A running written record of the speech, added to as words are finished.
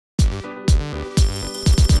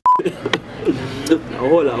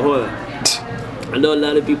Hold on. I know a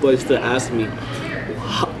lot of people used to ask me,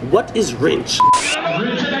 what is Rinch?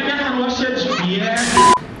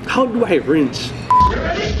 How do I Rinch?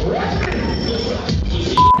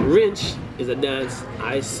 Rinch is a dance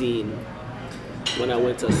I seen when I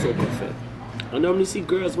went to a soca fete. I normally see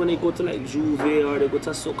girls when they go to like Juve or they go to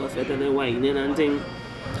a soca fete and they whining and thing.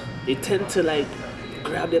 They tend to like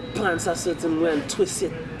grab their pants a certain way and twist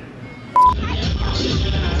it.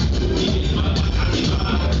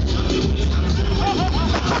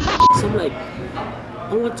 So I'm like,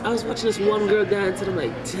 I was watching this one girl dance and I'm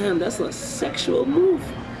like, damn, that's a sexual move.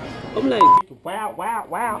 I'm like,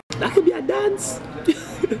 wow. That could be a dance.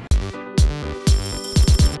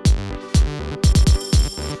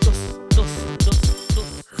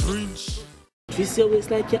 Twist your waist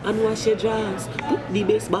like you unwash your drawers. Put the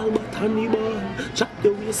baseball bat on the ball. Chop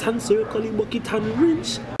your waist and circle the bucket and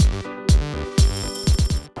Rinch.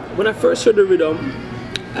 When I first heard the rhythm,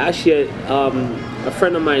 actually a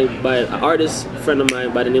friend of mine, an artist friend of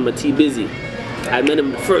mine by the name of T Busy. I met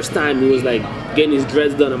him the first time. He was like getting his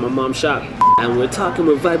dreads done at my mom's shop. And we're talking,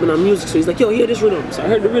 we're vibing on music. So he's like, yo, hear this rhythm. So I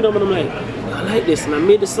heard the rhythm and I'm like, I like this. And I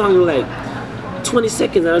made the song in like 20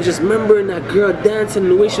 seconds. And I was just remembering that girl dancing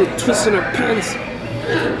and the way she was twisting her pants.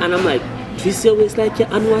 And I'm like, twist your waist like you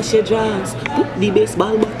unwash your drawers. Put the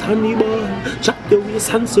baseball bat on the ball. Chop your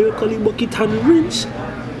waist and circle the bucket and Rinch.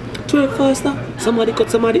 Twerk faster. Somebody cut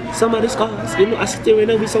somebody scars. You know, I sit there right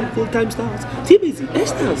now with some full-time stars. T Busy,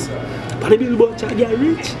 Sstyles. Panny billboard, try to get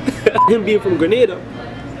rich. Him being from Grenada.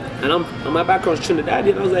 And my background's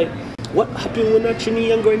Trinidadian. I was like, what happened when a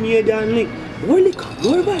Trinidad and Grenadian link? More liquor,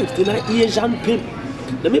 more vibes than an Asian pimp.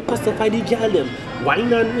 Let me pacify the girl them.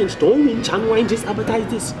 Wine and Rinch, don't Rinch and wine, just advertise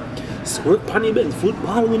this. Squirt panny bends,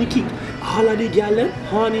 football when you kick. All of the girl them,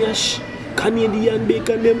 honey and Canadian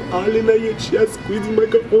bacon them, all in a yet. She has squeezed the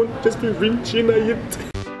microphone, just be Rinching a yet.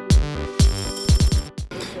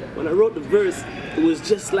 When I wrote the verse, it was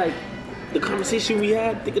just like the conversation we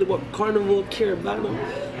had, thinking about Carnival, Caravana,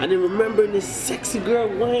 and then remembering this sexy girl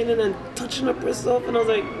whining and touching up herself, and I was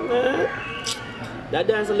like, nah, that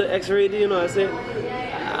dance a little X-rated, you know what I said?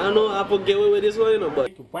 I don't know how I could get away with this one, you know,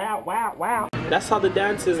 but wow. That's how the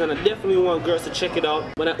dance is, and I definitely want girls to check it out.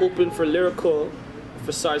 When I opened for Lyrical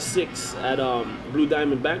for SAR 6 at Blue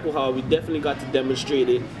Diamond Banquet Hall, we definitely got to demonstrate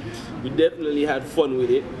it. We definitely had fun with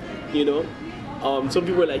it, you know. Some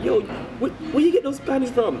people were like, yo, where you get those panties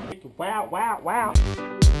from? Wow.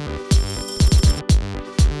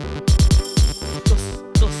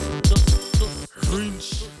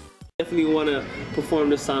 Definitely want to perform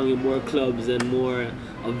the song in more clubs and more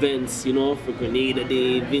events, you know, for Grenada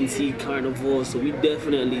Day, Vinci Carnival. So we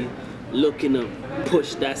definitely looking to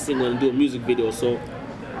push that single and do a music video. So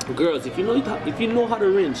girls, if you know how to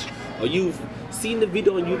Rinch, or you've seen the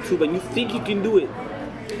video on YouTube and you think you can do it,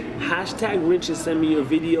 hashtag Rinch and send me your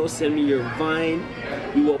video, send me your Vine.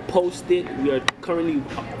 We will post it. We are currently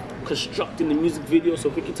constructing the music video, so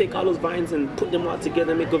if we can take all those Vines and put them all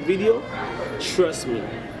together and make a video, trust me,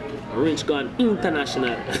 Rinch gone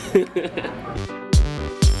international.